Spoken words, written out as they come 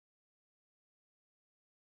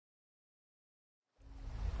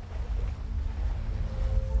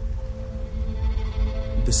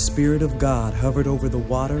The Spirit of God hovered over the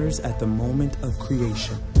waters at the moment of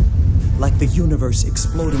creation, like the universe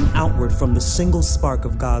exploding outward from the single spark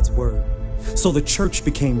of God's word. So the church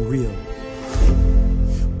became real.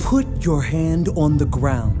 Put your hand on the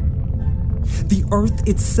ground. The earth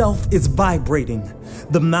itself is vibrating.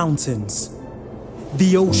 The mountains,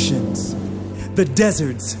 the oceans, the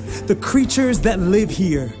deserts, the creatures that live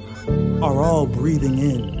here are all breathing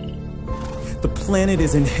in. The planet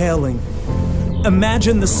is inhaling.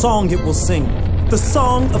 Imagine the song it will sing, the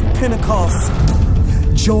song of Pentecost.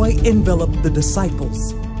 Joy enveloped the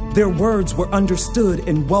disciples. Their words were understood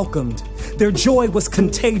and welcomed. Their joy was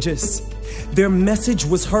contagious. Their message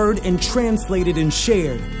was heard and translated and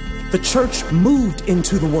shared. The church moved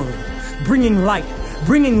into the world, bringing light,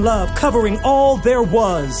 bringing love, covering all there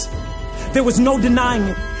was. There was no denying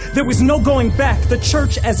it. There was no going back. The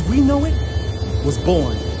church as we know it was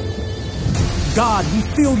born. God, we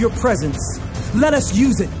feel your presence. Let us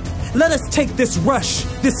use it. Let us take this rush,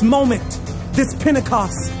 this moment, this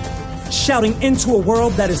Pentecost, shouting into a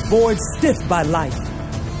world that is bored stiff by life.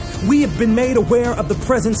 We have been made aware of the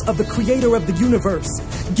presence of the creator of the universe.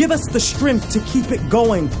 Give us the strength to keep it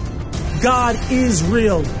going. God is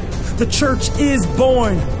real. The church is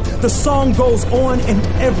born. The song goes on and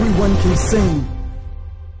everyone can sing.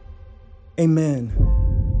 Amen.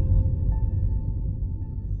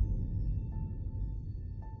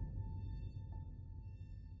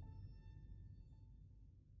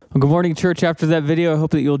 Well, good morning, church. After that video, I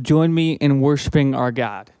hope that you'll join me in worshiping our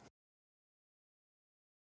God.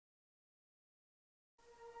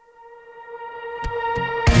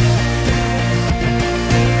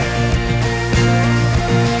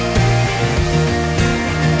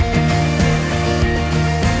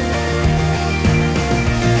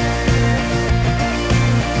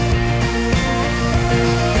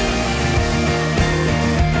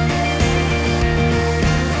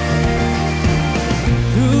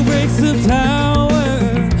 The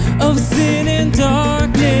power of sin and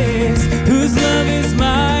darkness, whose love is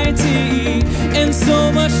mighty and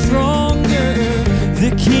so much stronger.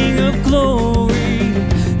 The King of glory,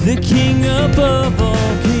 the King above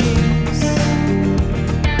all kings,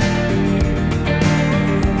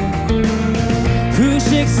 who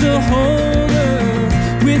shakes the whole earth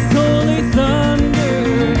with holy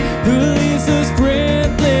thunder, who leaves us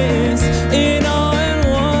breathless in awe and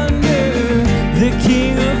wonder. The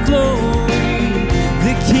King of glory,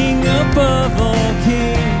 the King above all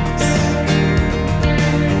kings.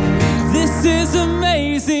 This is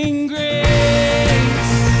amazing grace.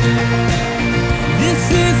 This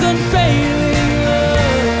is unfailing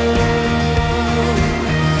love,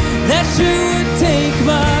 that you would take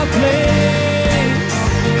my place,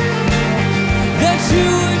 that you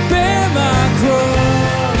would bear my cross.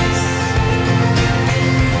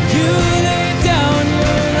 You laid down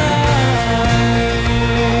your life,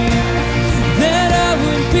 that I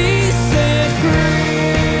would be set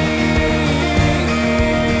free.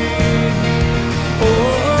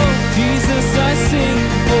 Oh, Jesus, I sing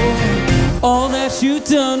for all that you've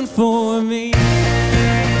done for me.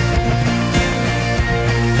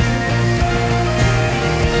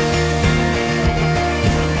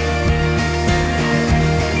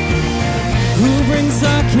 Who brings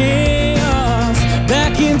our chaos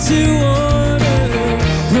back into order?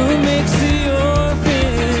 Who makes the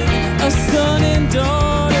orphan a son and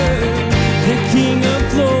daughter? The King of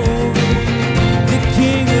glory, the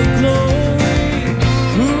King of glory,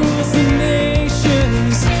 who rules the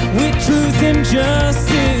nations with truth and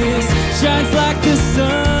justice, shines like the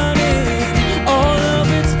sun in all of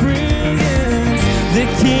its brilliance. The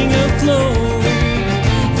King of glory,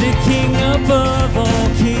 the King above all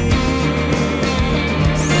kings.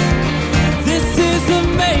 This is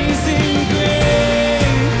amazing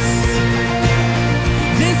grace.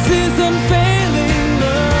 This is unfailing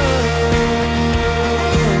love,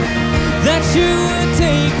 that you would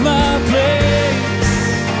take my place,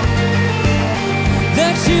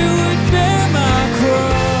 that you would bear my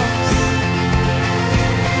cross.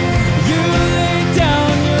 You laid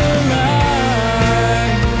down your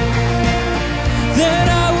life, that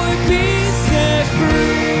I would be set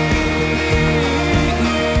free.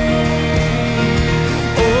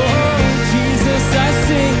 Oh, Jesus, I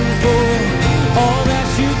sing for all that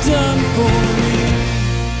you've done for me.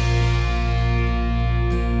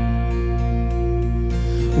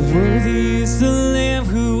 Worthy is the Lamb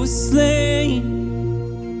who was slain.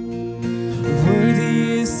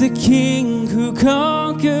 Worthy is the King who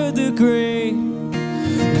conquered the grave.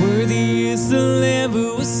 Worthy is the Lamb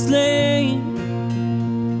who was slain.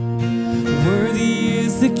 Worthy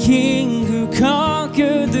is the King who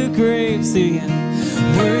conquered the grave. Sing it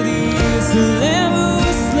again. Worthy is the Lamb who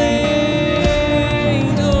was slain.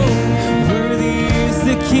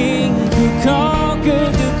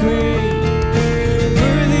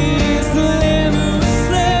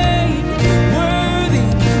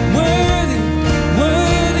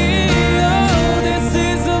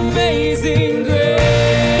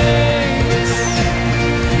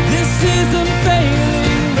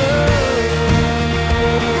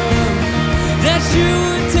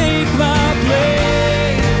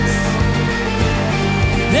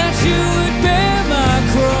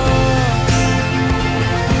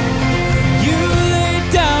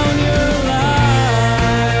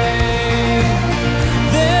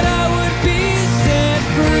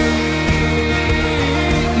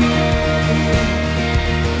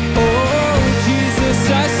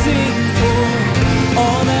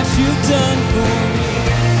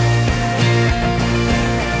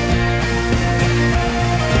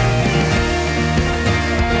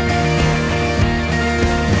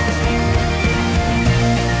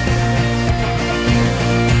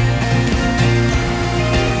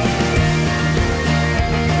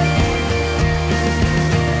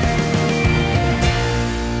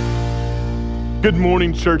 Good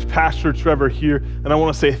morning, church. Pastor Trevor here, and I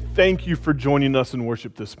want to say thank you for joining us in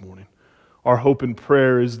worship this morning. Our hope and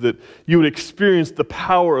prayer is that you would experience the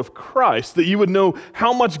power of Christ, that you would know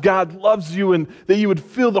how much God loves you, and that you would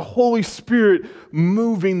feel the Holy Spirit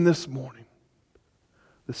moving this morning,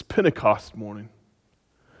 this Pentecost morning.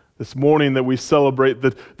 This morning that we celebrate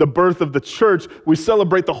the birth of the church, we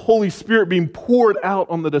celebrate the Holy Spirit being poured out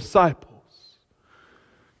on the disciples.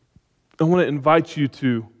 I want to invite you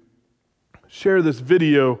to share this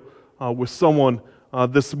video with someone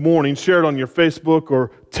this morning. Share it on your Facebook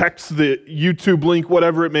or text the YouTube link,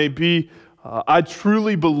 whatever it may be. I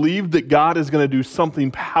truly believe that God is going to do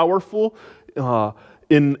something powerful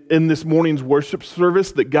in this morning's worship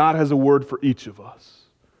service, that God has a word for each of us.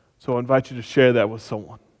 So I invite you to share that with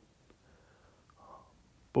someone.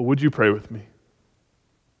 But would you pray with me?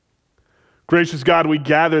 Gracious God, we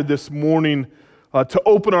gathered this morning to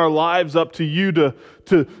open our lives up to you,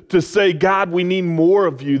 to say, God, we need more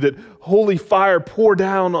of you, that holy fire pour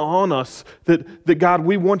down on us, that God,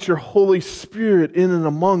 we want your Holy Spirit in and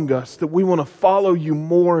among us, that we want to follow you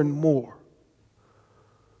more and more.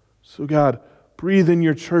 So God, breathe in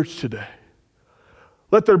your church today.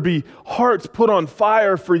 Let there be hearts put on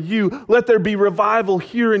fire for you. Let there be revival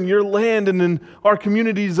here in your land and in our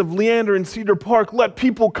communities of Leander and Cedar Park. Let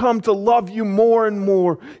people come to love you more and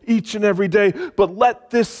more each and every day. But let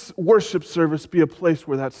this worship service be a place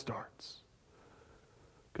where that starts.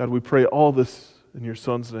 God, we pray all this in your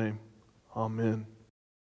Son's name. Amen.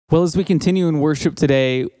 Well, as we continue in worship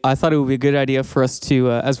today, I thought it would be a good idea for us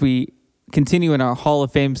to, as we continue in our Hall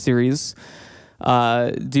of Fame series,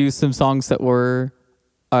 do some songs that were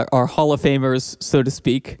our Hall of Famers, so to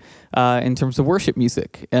speak, in terms of worship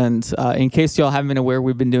music. And in case y'all haven't been aware,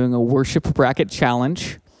 we've been doing a worship bracket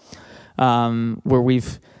challenge where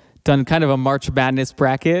we've done kind of a March Madness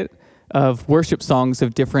bracket of worship songs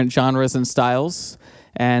of different genres and styles.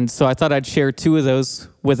 And so I thought I'd share two of those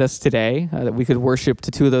with us today, that we could worship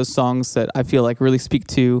to two of those songs that I feel like really speak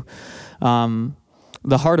to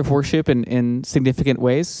the heart of worship in significant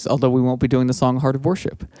ways, although we won't be doing the song Heart of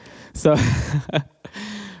Worship. So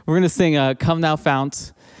we're going to sing Come Thou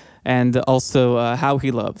Fount and also How He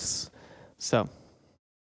Loves. So.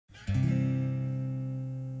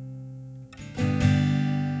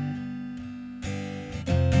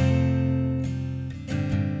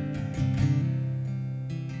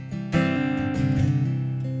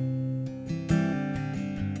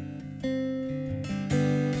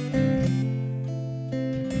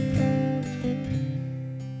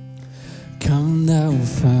 Come thou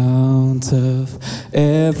fount of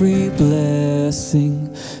every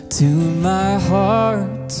blessing, to my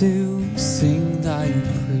heart to sing thy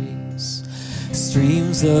praise.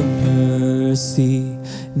 Streams of mercy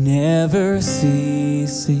never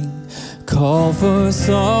ceasing, call for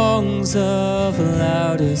songs of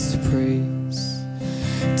loudest praise.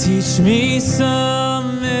 Teach me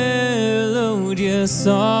some melodious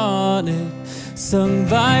sonnet sung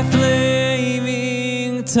by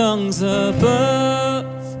flaming tongues above.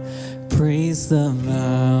 Praise the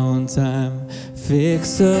mount I'm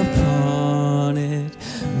fixed upon it,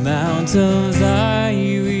 mount of thy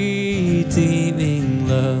redeeming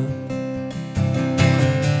love.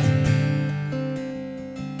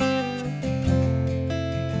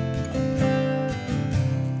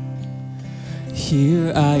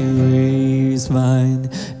 Here I raise mine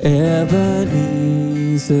Ebenezer,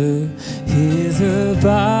 hither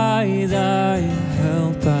by thy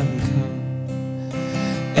help I'm come,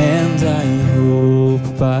 and I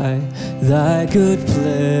hope by thy good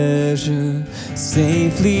pleasure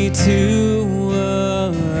safely to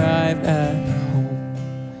arrive at home.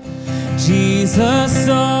 Jesus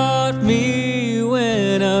sought me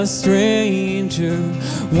when a stranger,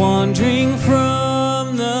 wandering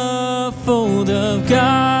from the fold of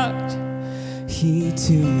God. He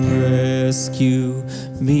to rescue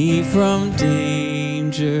me from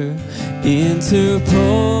danger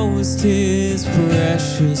interposed his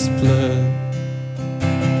precious blood.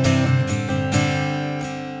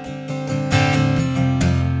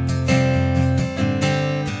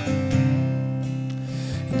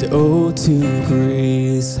 And oh, to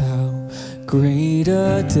grace, how great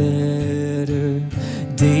a debtor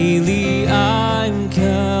daily I'm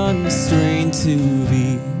constrained to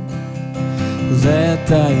be. Let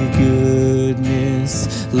thy goodness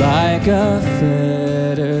like a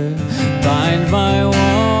fetter bind my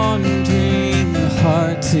wandering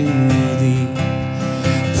heart to thee.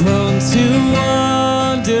 Prone to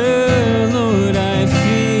wander, Lord, I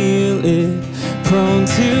feel it, prone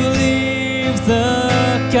to leave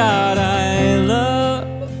the God I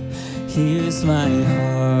love. Here's my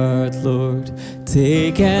heart, Lord,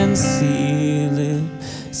 take and seal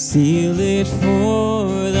it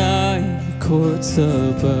for thy courts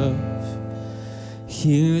above.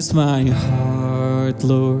 Here's my heart,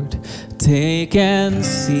 Lord, take and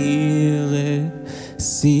seal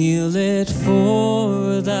it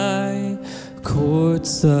for thy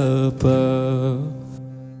courts above.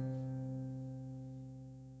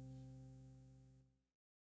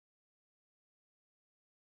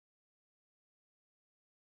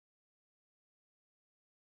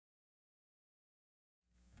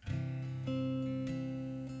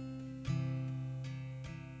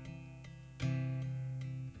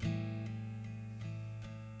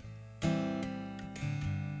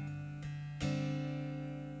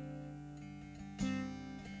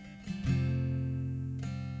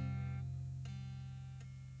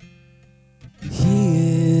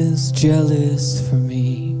 Jealous for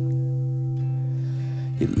me.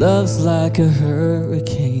 He loves like a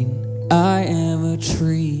hurricane. I am a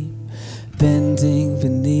tree bending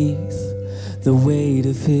beneath the weight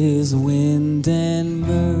of his wind and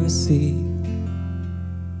mercy.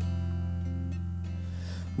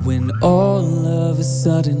 When all of a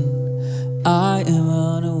sudden I am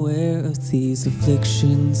unaware of these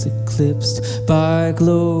afflictions eclipsed by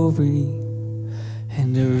glory,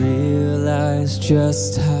 and I realize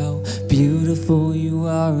just how beautiful you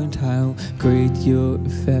are and how great your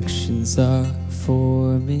affections are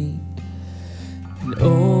for me. And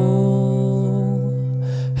oh,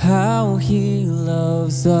 how he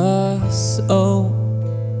loves us. Oh,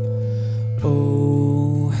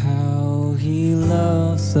 oh, how he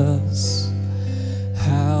loves us.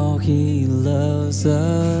 How he loves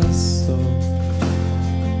us. Oh.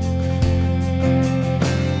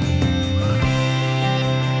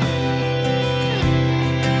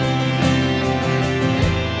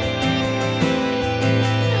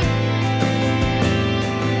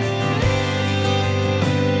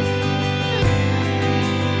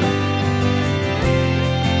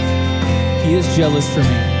 He is jealous for me.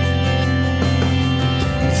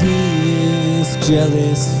 He is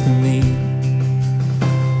jealous for me.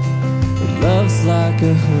 He loves like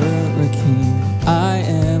a hurricane. I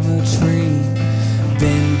am a tree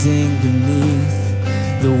bending beneath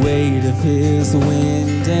the weight of his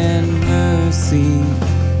wind and mercy.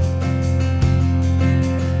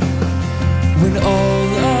 When all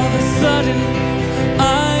of a sudden I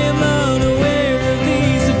am unaware of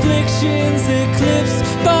these afflictions eclipsed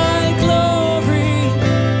by glory,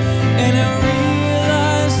 and I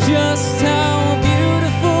realize just how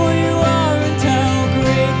beautiful you are and how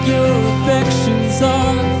great your affections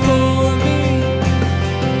are for me.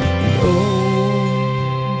 Oh,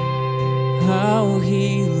 how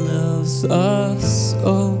he loves us.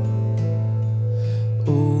 Oh,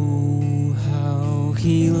 oh, how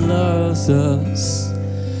he loves us.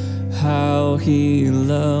 How he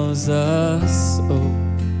loves us. Oh.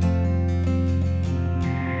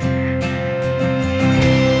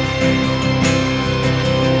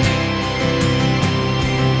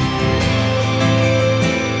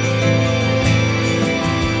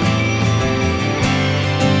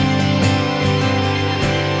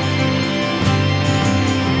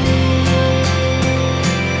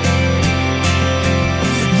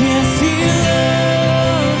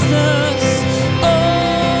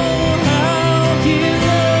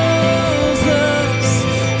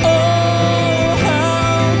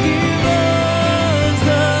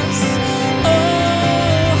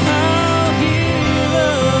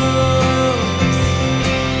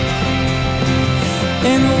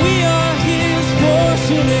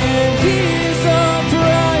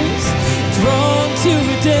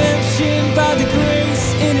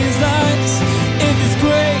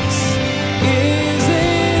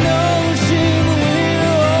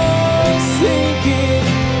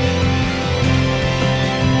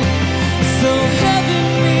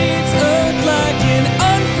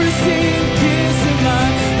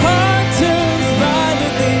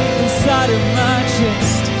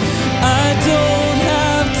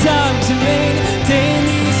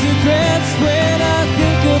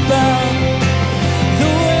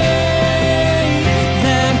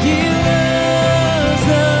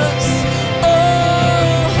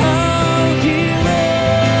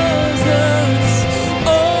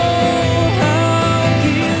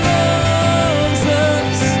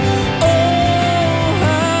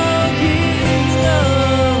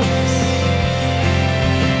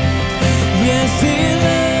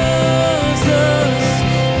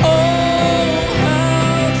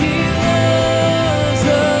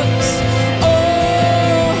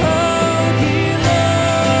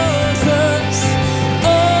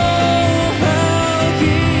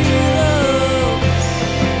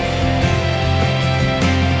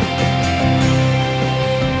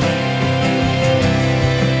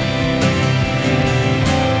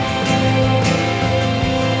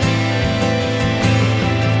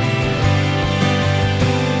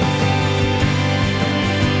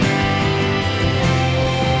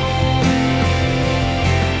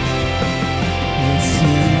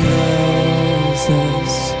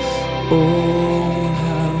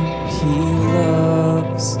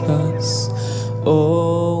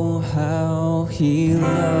 Oh, how he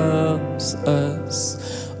loves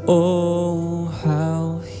us. Oh,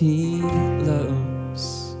 how he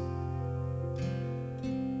loves.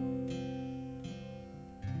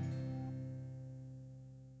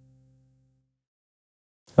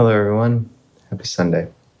 Hello, everyone. Happy Sunday.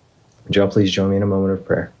 Would you all please join me in a moment of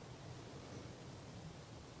prayer?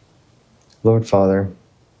 Lord Father,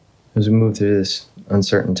 as we move through this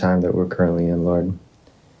uncertain time that we're currently in, Lord,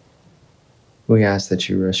 we ask that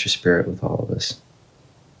you rest your spirit with all of us.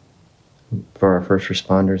 For our first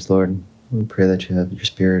responders, Lord, we pray that you have your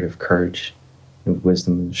spirit of courage, and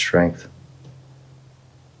wisdom, and strength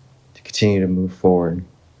to continue to move forward,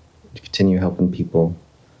 to continue helping people,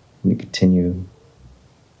 and to continue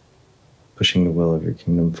pushing the will of your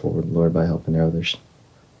kingdom forward, Lord, by helping others.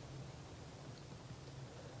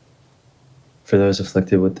 For those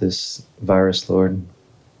afflicted with this virus, Lord,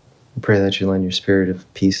 we pray that you lend your spirit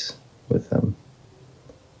of peace with them,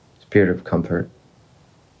 spirit of comfort.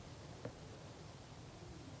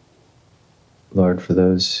 Lord, for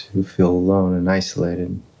those who feel alone and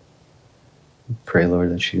isolated, we pray,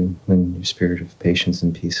 Lord, that you lend your spirit of patience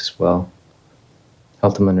and peace as well.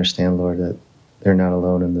 Help them understand, Lord, that they're not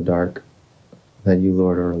alone in the dark, that you,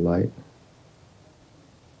 Lord, are a light.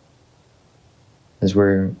 As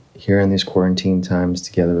we're here in these quarantine times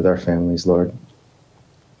together with our families, Lord,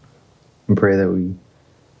 we pray that we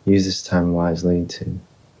use this time wisely to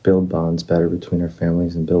build bonds better between our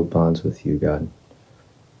families and build bonds with you, God.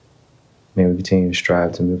 May we continue to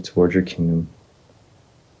strive to move towards your kingdom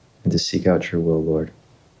and to seek out your will, Lord.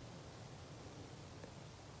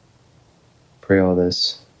 Pray all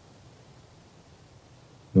this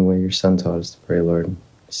in the way your Son taught us to pray, Lord,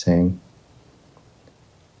 saying,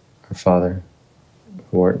 Our Father,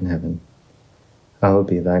 who art in heaven, hallowed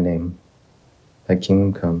be thy name. Thy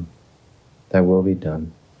kingdom come, thy will be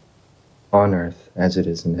done, on earth as it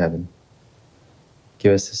is in heaven.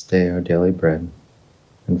 Give us this day our daily bread,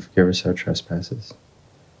 and forgive us our trespasses,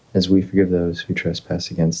 as we forgive those who trespass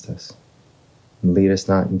against us. And lead us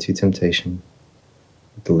not into temptation,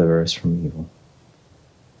 but deliver us from evil.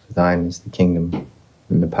 For thine is the kingdom,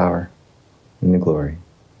 and the power, and the glory,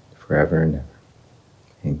 forever and ever.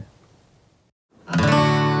 Amen.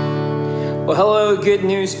 Well, hello, Good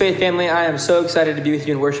News Faith family. I am so excited to be with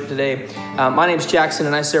you in worship today. My name is Jackson,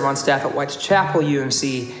 and I serve on staff at White's Chapel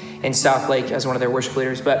UMC in South Lake as one of their worship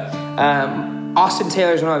leaders. But Austin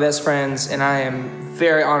Taylor is one of my best friends, and I am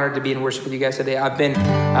very honored to be in worship with you guys today.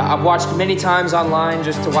 I've watched many times online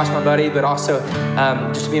just to watch my buddy, but also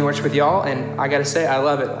just to be in worship with y'all. And I gotta say, I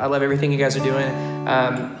love it. I love everything you guys are doing.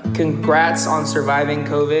 Congrats on surviving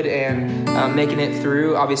COVID and making it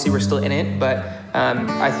through. Obviously, we're still in it, but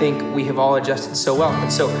I think we have all adjusted so well.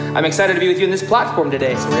 And so I'm excited to be with you in this platform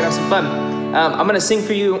today. So we're gonna have some fun. I'm gonna sing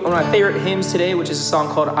for you one of my favorite hymns today, which is a song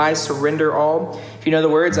called I Surrender All. If you know the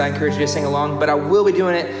words, I encourage you to sing along, but I will be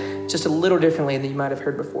doing it just a little differently than you might have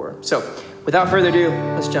heard before. So without further ado,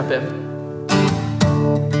 let's jump in.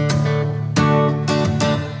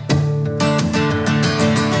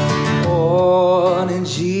 Oh, in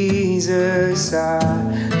Jesus,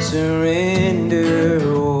 I surrender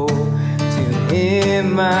all. To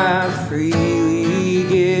him I freely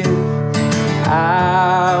give.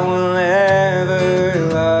 I will ever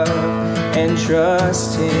love and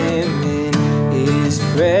trust him in his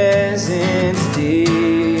presence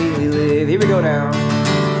daily live. Here we go now.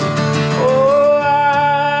 Oh,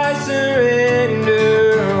 I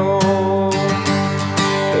surrender all.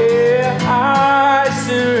 Yeah, I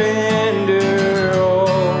surrender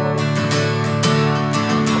all.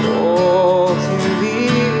 Oh, to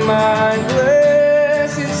thee, my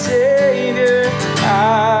blessed Savior,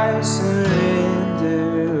 I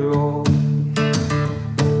surrender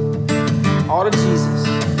all to Jesus.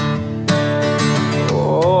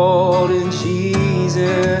 All to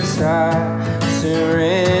Jesus I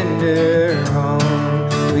surrender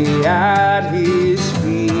humbly at his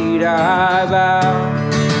feet I bow.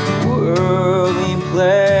 Worldly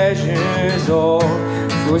pleasures all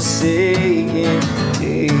forsaken,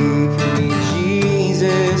 take me,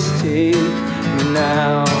 Jesus, take me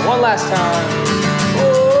now. One last time.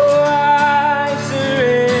 Oh, I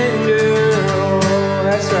surrender all.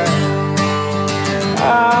 That's right.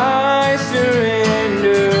 I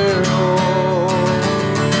surrender all.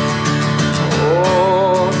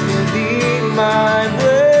 Oh, to thee, my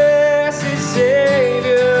blessed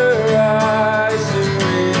Savior, I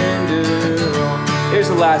surrender all. Here's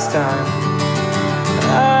the last time.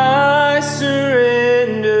 I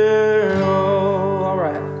surrender all. All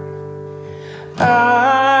right.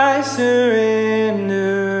 I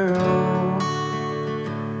surrender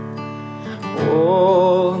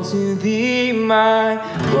all. all to thee, my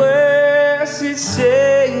blessed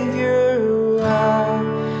Savior,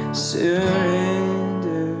 I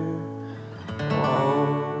surrender all.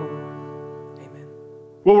 Amen.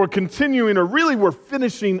 Well, we're continuing, or really we're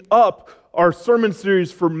finishing up our sermon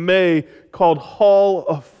series for May called Hall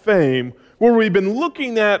of Fame, where we've been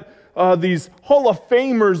looking at these Hall of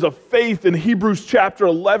Famers of faith in Hebrews chapter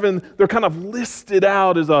 11. They're kind of listed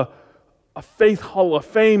out as a faith Hall of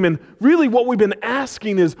Fame. And really what we've been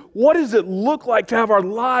asking is, what does it look like to have our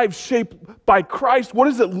lives shaped by Christ? What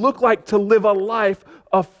does it look like to live a life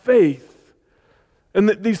of faith? And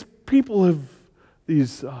that these people have,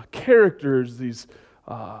 these characters, these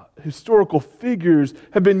historical figures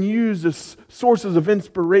have been used as sources of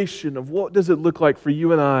inspiration of what does it look like for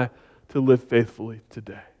you and I to live faithfully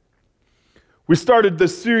today. We started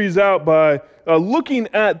this series out by looking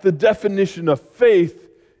at the definition of faith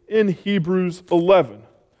in Hebrews 11.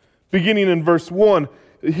 Beginning in verse 1,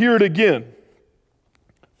 hear it again.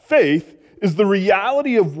 Faith is the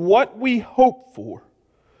reality of what we hope for,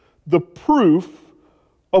 the proof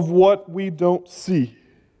of what we don't see.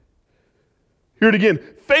 Hear it again.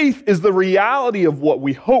 Faith is the reality of what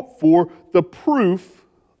we hope for, the proof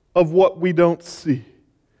of what we don't see.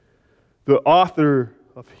 The author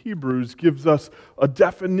of Hebrews gives us a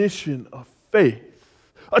definition of faith.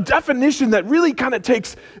 A definition that really kind of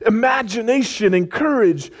takes imagination and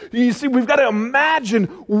courage. You see, we've got to imagine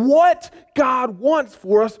what God wants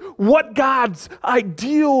for us, what God's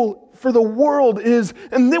ideal for the world is,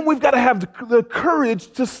 and then we've got to have the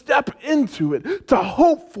courage to step into it, to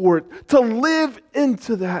hope for it, to live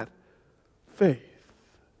into that faith.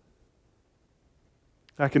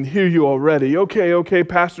 I can hear you already. Okay,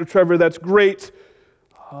 Pastor Trevor, that's great,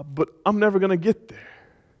 but I'm never going to get there.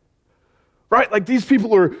 Right? Like these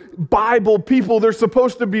people are Bible people. They're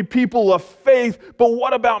supposed to be people of faith. But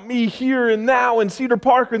what about me here and now in Cedar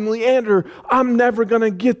Park and Leander? I'm never going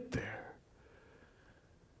to get there.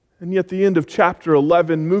 And yet the end of chapter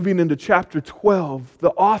 11, moving into chapter 12, the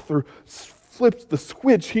author flips the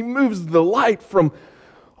switch. He moves the light from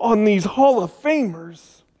on these Hall of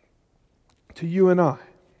Famers to you and I.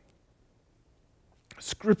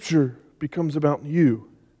 Scripture becomes about you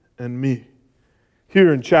and me.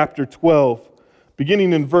 Here in chapter 12,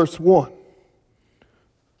 beginning in verse 1.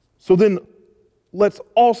 So then, let's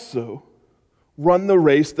also run the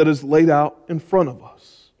race that is laid out in front of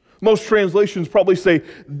us. Most translations probably say,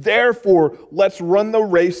 therefore, let's run the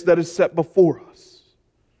race that is set before us.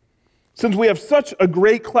 Since we have such a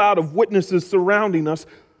great cloud of witnesses surrounding us,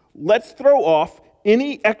 let's throw off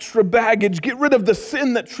any extra baggage, get rid of the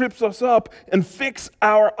sin that trips us up, and fix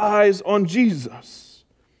our eyes on Jesus,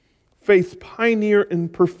 faith's pioneer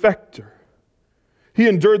and perfecter. He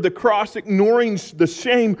endured the cross, ignoring the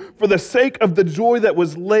shame for the sake of the joy that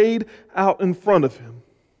was laid out in front of him,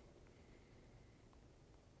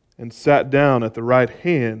 and sat down at the right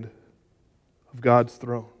hand of God's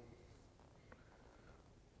throne.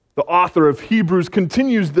 The author of Hebrews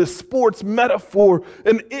continues this sports metaphor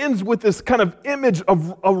and ends with this kind of image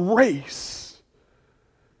of a race.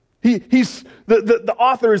 The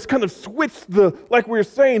author has kind of switched like we were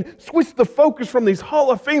saying, switched the focus from these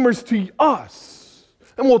Hall of Famers to us.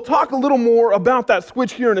 And we'll talk a little more about that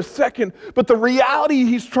switch here in a second, but the reality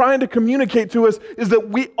he's trying to communicate to us is that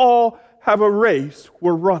we all have a race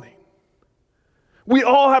we're running. We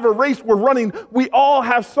all have a race we're running. We all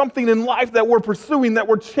have something in life that we're pursuing, that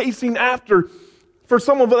we're chasing after. For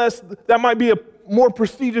some of us, that might be a more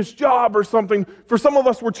prestigious job or something. For some of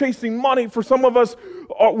us, we're chasing money. For some of us,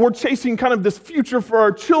 we're chasing kind of this future for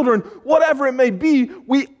our children. Whatever it may be,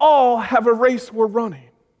 we all have a race we're running.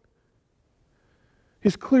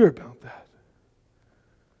 He's clear about that.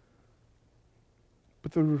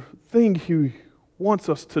 But the thing he wants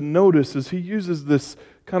us to notice is he uses this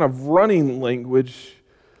kind of running language.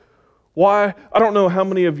 Why? I don't know how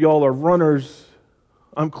many of y'all are runners.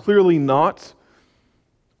 I'm clearly not.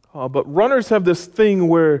 But runners have this thing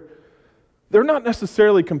where they're not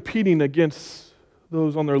necessarily competing against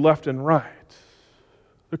those on their left and right.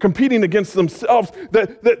 They're competing against themselves.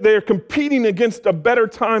 That they're competing against a better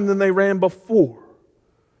time than they ran before.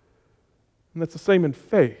 And that's the same in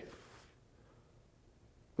faith.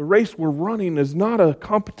 The race we're running is not a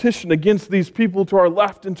competition against these people to our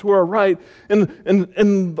left and to our right.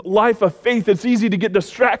 In life of faith, it's easy to get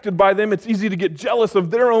distracted by them. It's easy to get jealous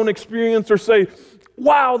of their own experience or say,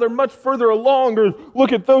 wow, they're much further along, or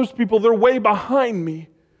look at those people, they're way behind me.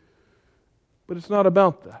 But it's not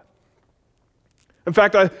about that. In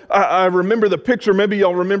fact, I remember the picture, maybe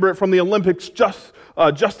y'all remember it from the Olympics,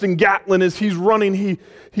 Justin Gatlin, as he's running,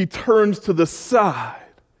 he turns to the side.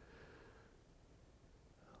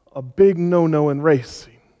 A big no-no in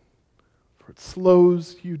racing. or it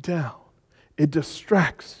slows you down. It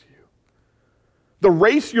distracts you. The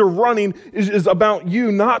race you're running is about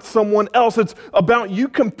you, not someone else. It's about you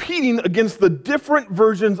competing against the different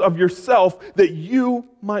versions of yourself that you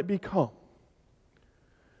might become.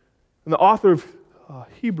 And the author of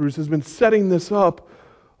Hebrews has been setting this up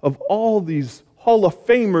of all these Hall of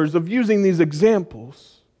Famers, of using these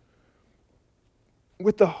examples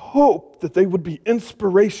with the hope that they would be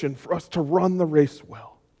inspiration for us to run the race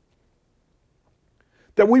well.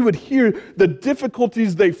 That we would hear the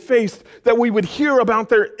difficulties they faced, that we would hear about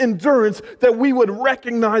their endurance, that we would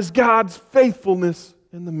recognize God's faithfulness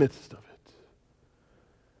in the midst of it.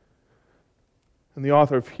 And the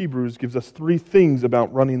author of Hebrews gives us 3 things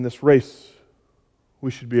about running this race we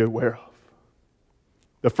should be aware of.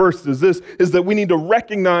 The first is this, is that we need to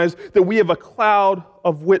recognize that we have a cloud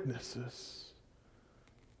of witnesses.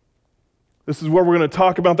 This is where we're going to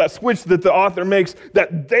talk about that switch that the author makes,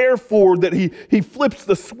 that therefore, that he flips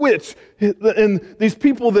the switch. And these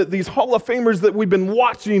people, these Hall of Famers that we've been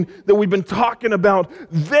watching, that we've been talking about,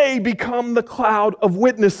 they become the cloud of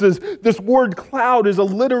witnesses. This word cloud is a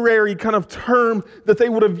literary kind of term that they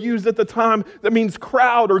would have used at the time that means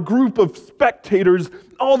crowd or group of spectators.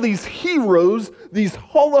 All these heroes, these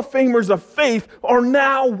Hall of Famers of faith are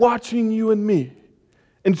now watching you and me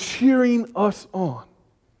and cheering us on.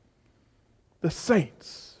 The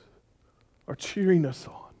saints are cheering us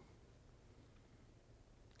on.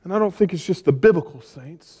 And I don't think it's just the biblical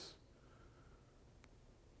saints,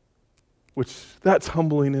 which that's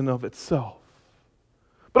humbling in of itself.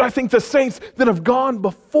 But I think the saints that have gone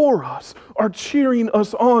before us are cheering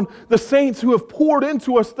us on. The saints who have poured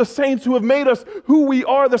into us, the saints who have made us who we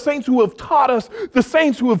are, the saints who have taught us, the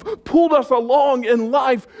saints who have pulled us along in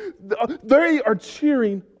life, they are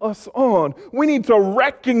cheering us on. We need to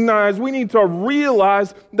recognize, we need to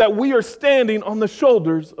realize that we are standing on the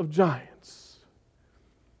shoulders of giants.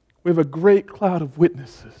 We have a great cloud of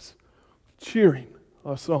witnesses cheering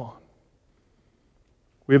us on.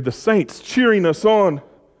 We have the saints cheering us on.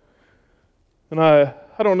 And I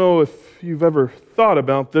don't know if you've ever thought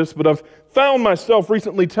about this, but I've found myself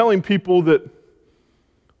recently telling people that,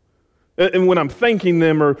 and when I'm thanking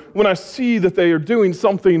them or when I see that they are doing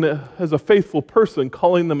something as a faithful person,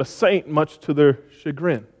 calling them a saint much to their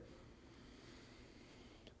chagrin.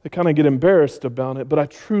 They kind of get embarrassed about it, but I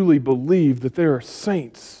truly believe that there are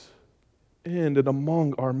saints in and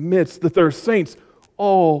among our midst, that there are saints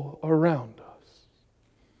all around us.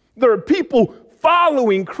 There are people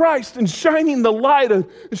following Christ and shining the light and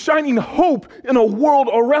shining hope in a world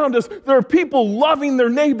around us. There are people loving their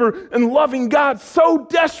neighbor and loving God so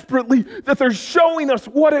desperately that they're showing us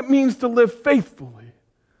what it means to live faithfully.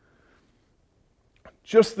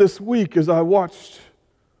 Just this week, as I watched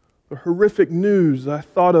the horrific news, I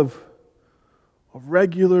thought of a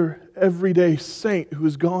regular, everyday saint who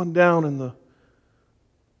has gone down in the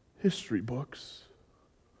history books.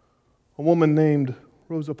 A woman named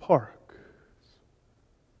Rosa Parks.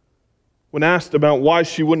 When asked about why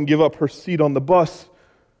she wouldn't give up her seat on the bus,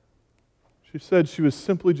 she said she was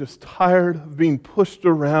simply just tired of being pushed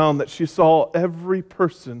around, that she saw every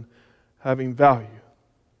person having value.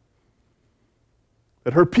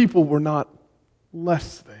 That her people were not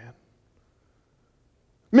less than.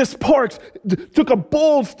 Miss Parks took a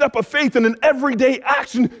bold step of faith in an everyday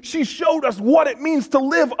action. She showed us what it means to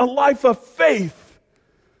live a life of faith.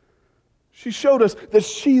 She showed us that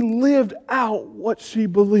she lived out what she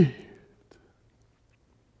believed.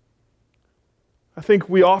 I think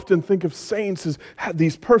we often think of saints as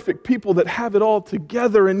these perfect people that have it all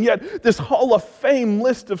together, and yet this Hall of Fame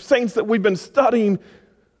list of saints that we've been studying,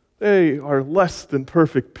 they are less than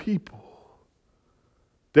perfect people.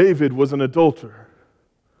 David was an adulterer.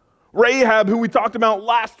 Rahab, who we talked about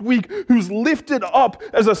last week, who's lifted up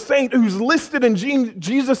as a saint, who's listed in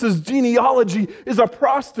Jesus' genealogy, is a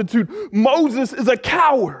prostitute. Moses is a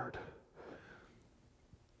coward.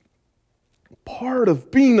 Part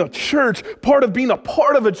of being a church, part of being a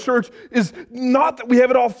part of a church is not that we have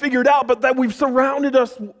it all figured out, but that we've surrounded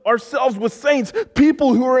ourselves with saints,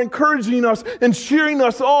 people who are encouraging us and cheering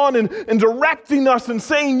us on and directing us and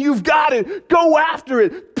saying, you've got it, go after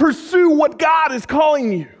it, pursue what God is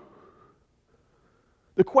calling you.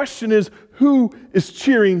 The question is, who is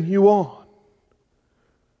cheering you on?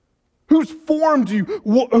 Who's formed you?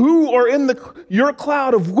 Who are in your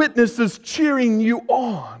cloud of witnesses cheering you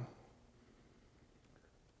on?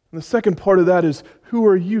 And the second part of that is, who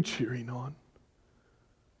are you cheering on?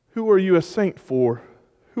 Who are you a saint for?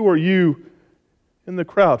 Who are you in the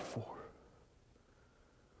crowd for?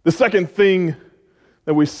 The second thing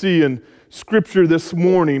that we see in Scripture this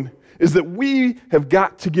morning is that we have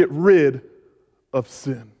got to get rid of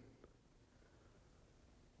sin.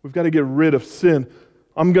 We've got to get rid of sin.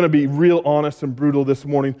 I'm going to be real honest and brutal this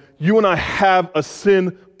morning. You and I have a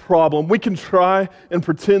sin problem. We can try and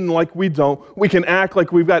pretend like we don't. We can act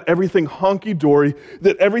like we've got everything honky-dory,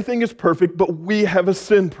 that everything is perfect, but we have a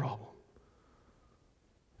sin problem.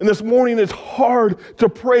 And this morning it's hard to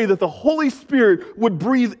pray that the Holy Spirit would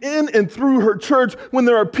breathe in and through her church when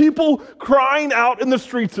there are people crying out in the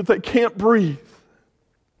streets that they can't breathe.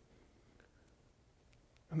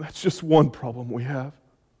 And that's just one problem we have.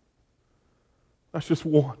 That's just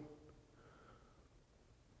one.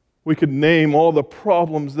 We could name all the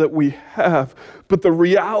problems that we have, but the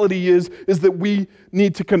reality is that we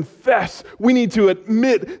need to confess. We need to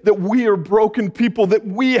admit that we are broken people, that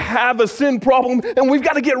we have a sin problem, and we've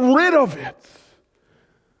got to get rid of it.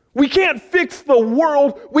 We can't fix the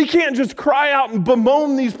world. We can't just cry out and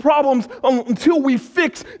bemoan these problems until we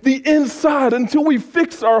fix the inside, until we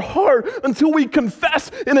fix our heart, until we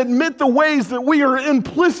confess and admit the ways that we are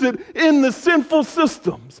implicit in the sinful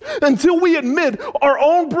systems. Until we admit our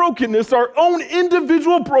own brokenness, our own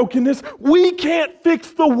individual brokenness, we can't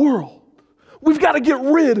fix the world. We've got to get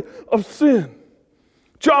rid of sin.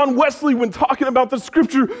 John Wesley, when talking about the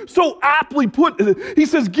scripture, so aptly put it, he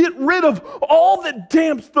says, get rid of all that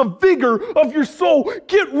damps the vigor of your soul.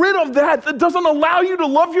 Get rid of that doesn't allow you to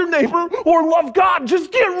love your neighbor or love God.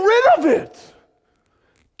 Just get rid of it.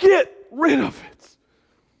 Get rid of it.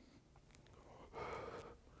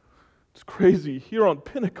 It's crazy here on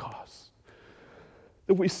Pentecost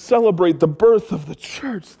that we celebrate the birth of the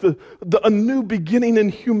church, a new beginning in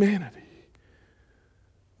humanity.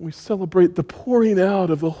 We celebrate the pouring out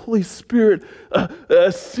of the Holy Spirit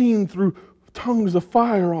seen through tongues of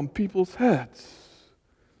fire on people's heads.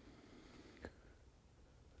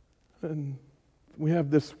 And we have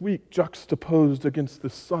this week juxtaposed against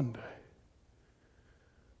this Sunday.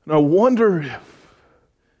 And I wonder if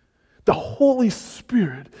the Holy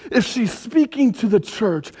Spirit, if she's speaking to the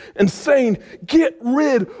church and saying, get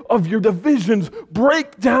rid of your divisions,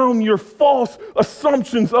 break down your false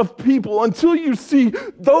assumptions of people until you see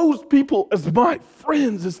those people as my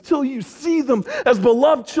friends, until you see them as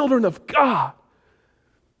beloved children of God,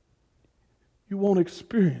 you won't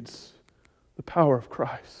experience the power of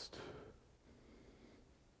Christ.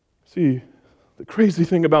 See, the crazy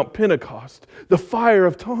thing about Pentecost, the fire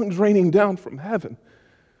of tongues raining down from heaven,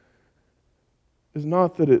 is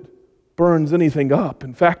not that it burns anything up.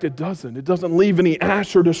 In fact, it doesn't. It doesn't leave any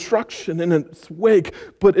ash or destruction in its wake,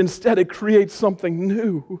 but instead it creates something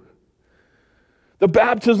new. The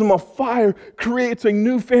baptism of fire creates a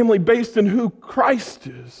new family based in who Christ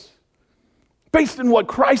is, based in what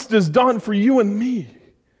Christ has done for you and me.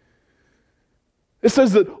 It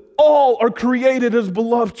says that all are created as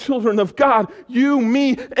beloved children of God, you,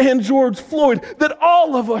 me, and George Floyd, that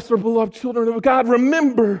all of us are beloved children of God.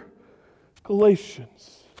 Remember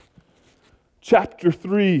Galatians chapter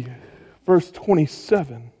 3, verse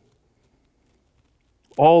 27.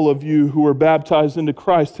 All of you who are baptized into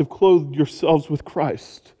Christ have clothed yourselves with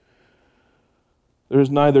Christ. There is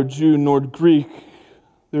neither Jew nor Greek.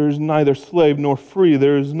 There is neither slave nor free.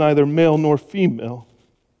 There is neither male nor female.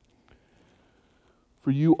 For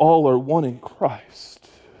you all are one in Christ.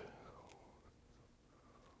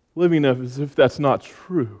 Living as if that's not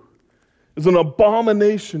true is an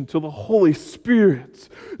abomination to the Holy Spirit.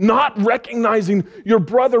 Not recognizing your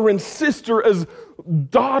brother and sister as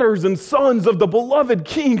daughters and sons of the beloved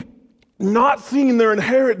King, not seeing their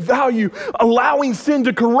inherent value, allowing sin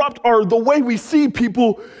to corrupt the way we see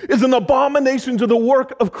people is an abomination to the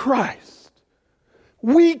work of Christ.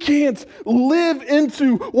 We can't live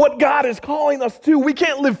into what God is calling us to. We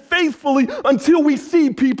can't live faithfully until we see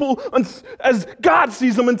people as God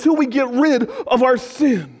sees them, until we get rid of our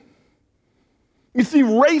sin. You see,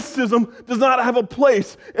 racism does not have a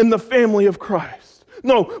place in the family of Christ.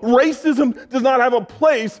 No, racism does not have a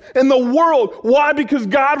place in the world. Why? Because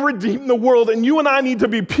God redeemed the world, and you and I need to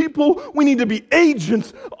be people, we need to be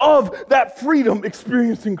agents of that freedom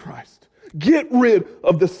experiencing Christ. Get rid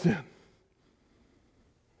of the sin.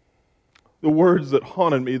 The words that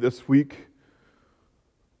haunted me this week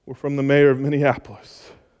were from the mayor of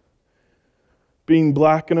Minneapolis. Being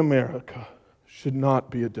black in America should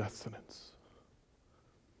not be a death sentence.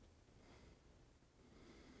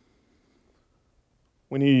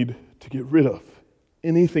 We need to get rid of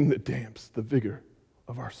anything that damps the vigor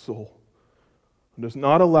of our soul and does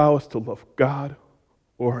not allow us to love God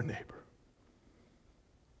or our neighbor.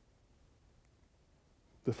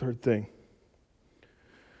 The third thing,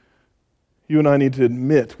 you and I need to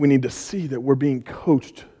admit, we need to see that we're being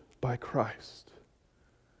coached by Christ.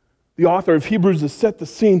 The author of Hebrews has set the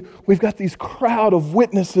scene. We've got these crowd of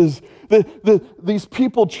witnesses, these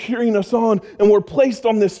people cheering us on, and we're placed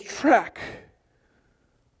on this track.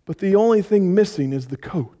 But the only thing missing is the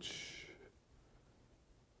coach.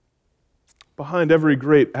 Behind every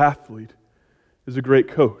great athlete is a great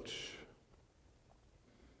coach.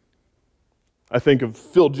 I think of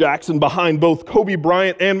Phil Jackson. Behind both Kobe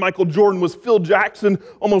Bryant and Michael Jordan was Phil Jackson,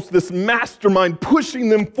 almost this mastermind pushing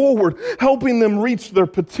them forward, helping them reach their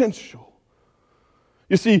potential.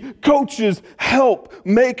 You see, coaches help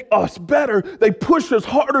make us better. They push us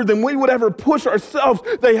harder than we would ever push ourselves.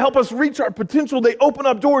 They help us reach our potential. They open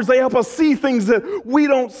up doors. They help us see things that we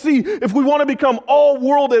don't see. If we want to become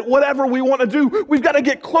all-world at whatever we want to do, we've got to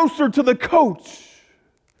get closer to the coach.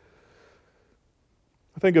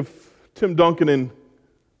 I think of Tim Duncan and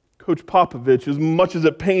Coach Popovich. As much as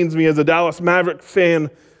it pains me as a Dallas Maverick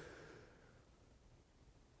fan,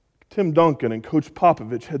 Tim Duncan and Coach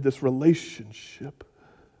Popovich had this relationship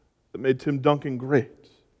that made Tim Duncan great.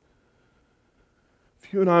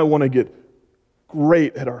 If you and I want to get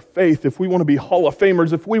great at our faith, if we want to be Hall of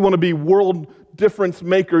Famers, if we want to be world difference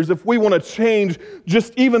makers, if we want to change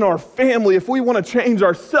just even our family, if we want to change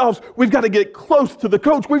ourselves, we've got to get close to the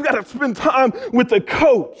coach. We've got to spend time with the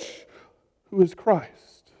coach, who is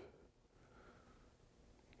Christ.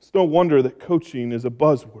 It's no wonder that coaching is a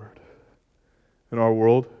buzzword in our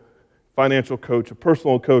world. Financial coach, a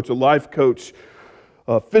personal coach, a life coach,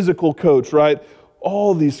 a physical coach, right?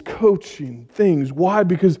 All these coaching things. Why?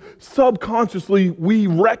 Because subconsciously we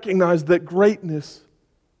recognize that greatness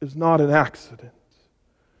is not an accident.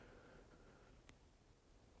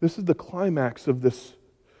 This is the climax of this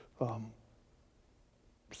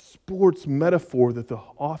sports metaphor that the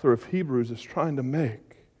author of Hebrews is trying to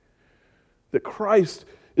make. That Christ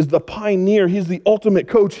is the pioneer. He's the ultimate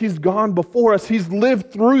coach. He's gone before us. He's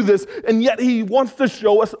lived through this, and yet He wants to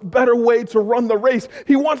show us a better way to run the race.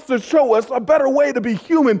 He wants to show us a better way to be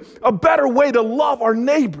human, a better way to love our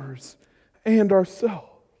neighbors and ourselves.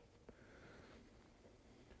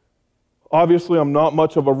 Obviously, I'm not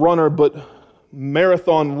much of a runner, but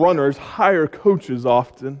marathon runners hire coaches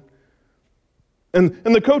often. And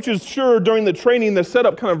the coaches, sure, during the training, they set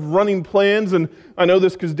up kind of running plans, and I know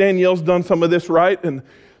this because Danielle's done some of this, right? And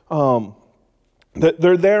that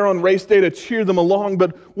they're there on race day to cheer them along.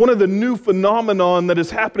 But one of the new phenomenon that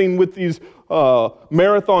is happening with these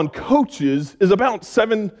marathon coaches is about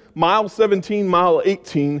 7 miles, 17, mile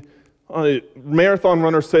 18. Marathon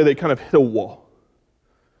runners say they kind of hit a wall.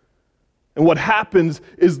 And what happens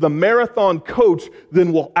is the marathon coach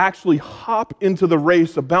then will actually hop into the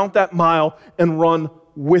race about that mile and run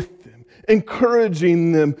with them,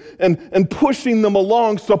 encouraging them and pushing them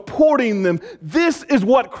along, supporting them. This is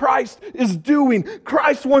what Christ is doing.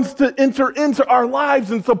 Christ wants to enter into our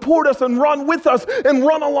lives and support us and run with us and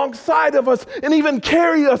run alongside of us and even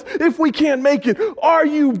carry us if we can't make it. Are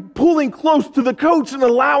you pulling close to the coach and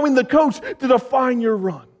allowing the coach to define your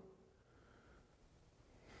run?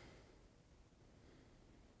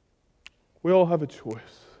 We all have a choice.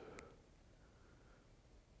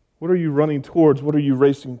 What are you running towards? What are you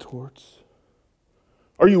racing towards?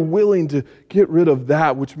 Are you willing to get rid of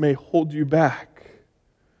that which may hold you back?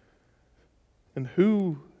 And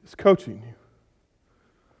who is coaching you?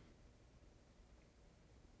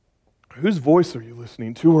 Whose voice are you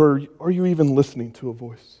listening to, or are you even listening to a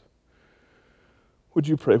voice? Would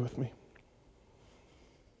you pray with me?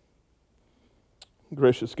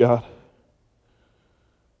 Gracious God,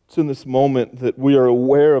 it's in this moment that we are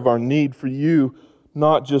aware of our need for you,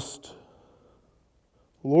 not just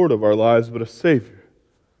Lord of our lives, but a Savior.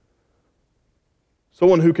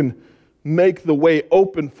 Someone who can make the way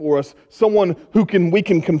open for us. Someone who we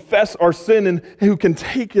can confess our sin and who can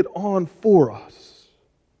take it on for us.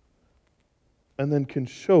 And then can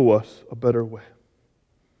show us a better way.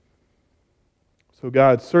 So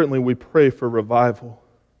God, certainly we pray for revival.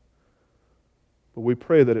 But we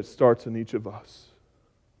pray that it starts in each of us.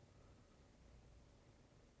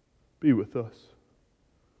 Be with us.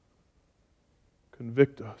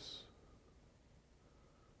 Convict us.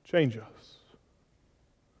 Change us.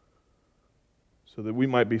 So that we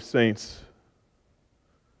might be saints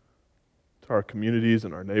to our communities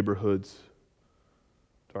and our neighborhoods,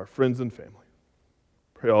 to our friends and family.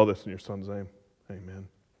 Pray all this in your Son's name. Amen.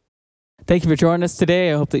 Thank you for joining us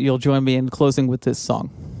today. I hope that you'll join me in closing with this song.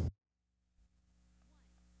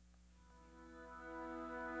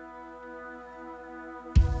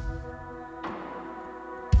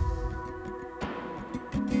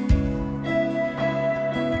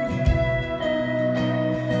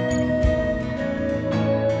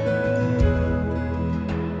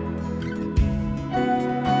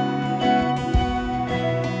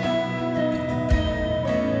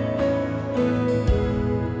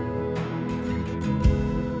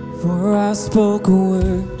 Before I spoke a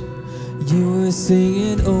word, you were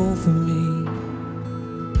singing over me.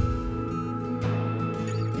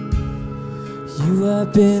 You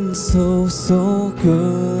have been so, so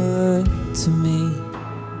good to me.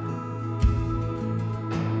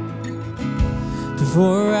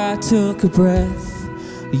 Before I took a breath,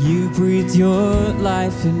 you breathed your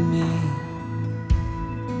life in me.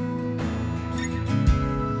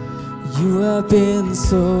 You have been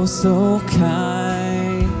so, so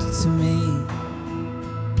kind to me.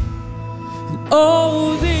 And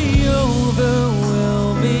oh, the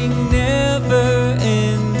overwhelming,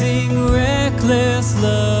 never-ending, reckless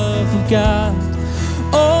love of God.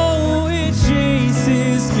 Oh, it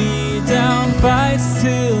chases me down, fights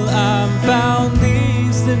till I'm found,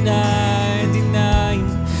 leaves the 99.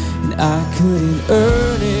 And I couldn't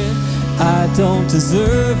earn it, I don't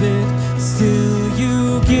deserve it, still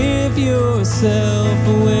you give yourself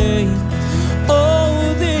away.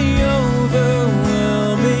 Oh, the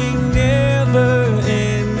overwhelming,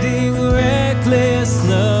 never-ending, reckless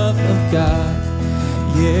love of God.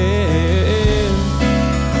 Yeah.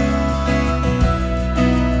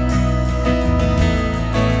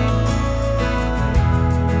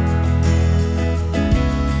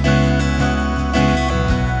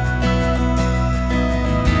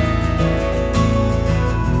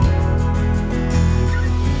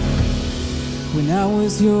 When I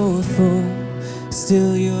was your foe,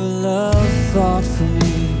 still your love fought for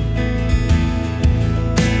me.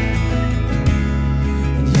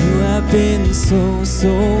 And you have been so,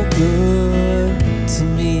 so good to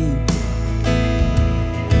me.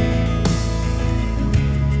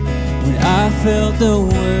 When I felt no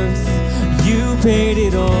worth, you paid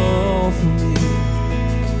it all for me.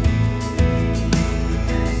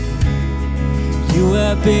 You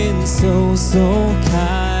have been so, so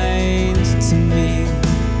kind to me.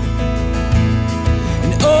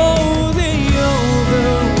 And oh, the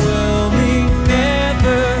overwhelming,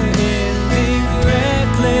 never-ending,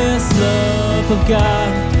 reckless love of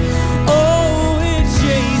God. Oh, it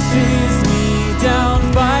chases me down,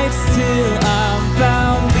 fights till I'm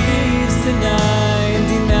found, leaves the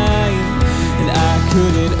 99. And I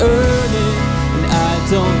couldn't earn it, and I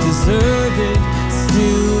don't deserve it,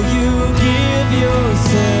 still you give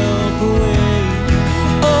yourself away.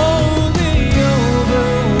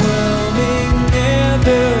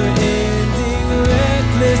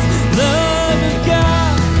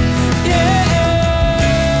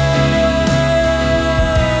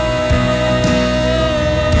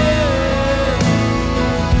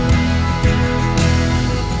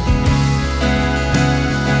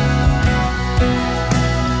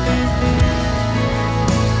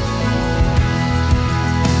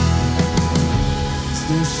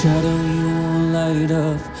 Shadow you won't light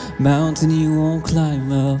up, mountain you won't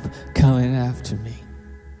climb up, coming after me.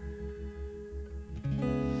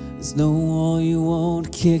 There's no wall you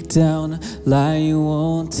won't kick down, lie you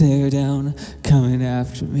won't tear down, coming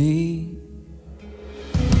after me.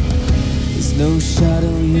 There's no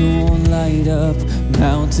shadow you won't light up,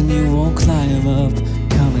 mountain you won't climb up,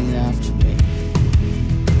 coming after me.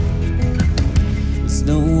 There's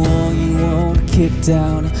no wall you won't kick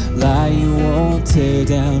down, lie you won't tear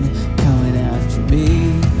down, coming after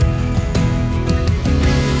me.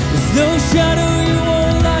 There's no shadow you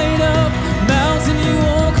won't light up, mountain you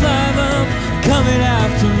won't climb up, coming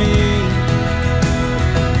after me.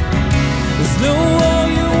 There's no wall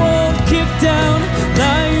you won't kick down,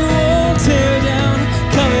 lie you won't tear down,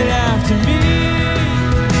 coming after me.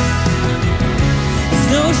 There's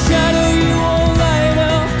no shadow you won't light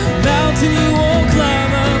up, mountain you won't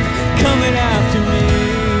climb up, coming after me.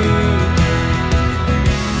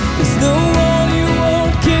 There's no wall you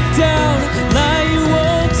won't kick down, lie you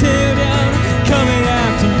won't tear down, coming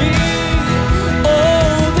after me.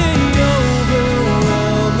 Oh, the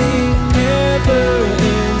overwhelming,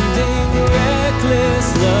 never-ending, reckless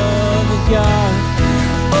love of God.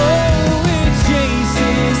 Oh, it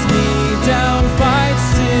chases me down, fights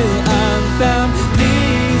till I'm found,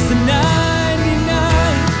 leaves the 99.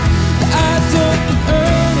 I don't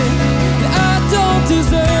earn it, I don't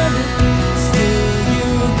deserve it, still you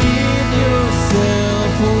give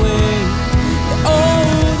yourself away. Oh,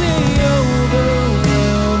 the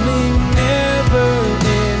overwhelming,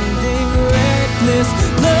 never-ending, reckless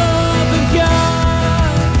love of God.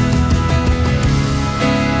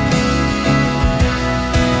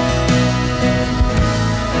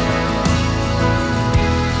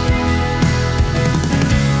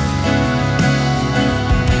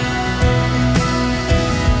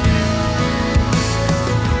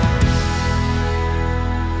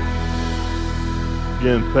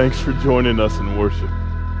 Again, thanks for joining us in worship.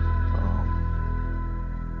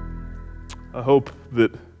 I hope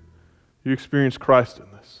that you experience Christ in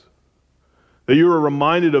this. That you are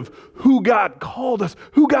reminded of who God called us,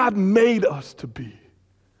 who God made us to be.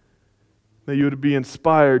 That you would be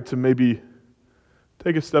inspired to maybe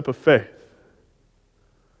take a step of faith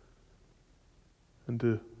and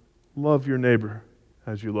to love your neighbor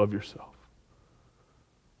as you love yourself.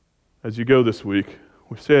 As you go this week,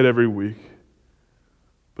 we say it every week,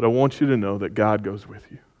 but I want you to know that God goes with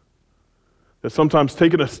you. That sometimes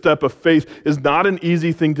taking a step of faith is not an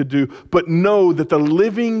easy thing to do, but know that the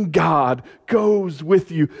living God goes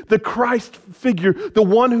with you. The Christ figure, the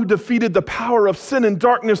one who defeated the power of sin and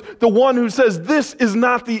darkness, the one who says this is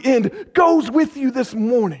not the end, goes with you this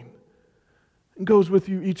morning and goes with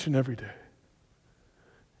you each and every day.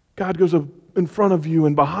 God goes in front of you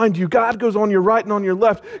and behind you. God goes on your right and on your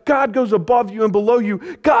left. God goes above you and below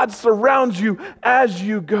you. God surrounds you as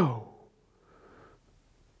you go.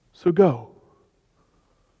 So go.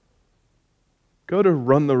 Go to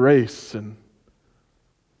run the race and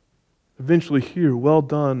eventually hear, well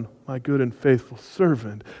done, my good and faithful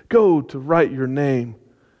servant. Go to write your name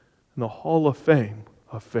in the hall of fame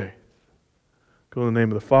of faith. Go in the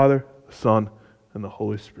name of the Father, the Son, and the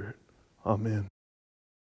Holy Spirit. Amen.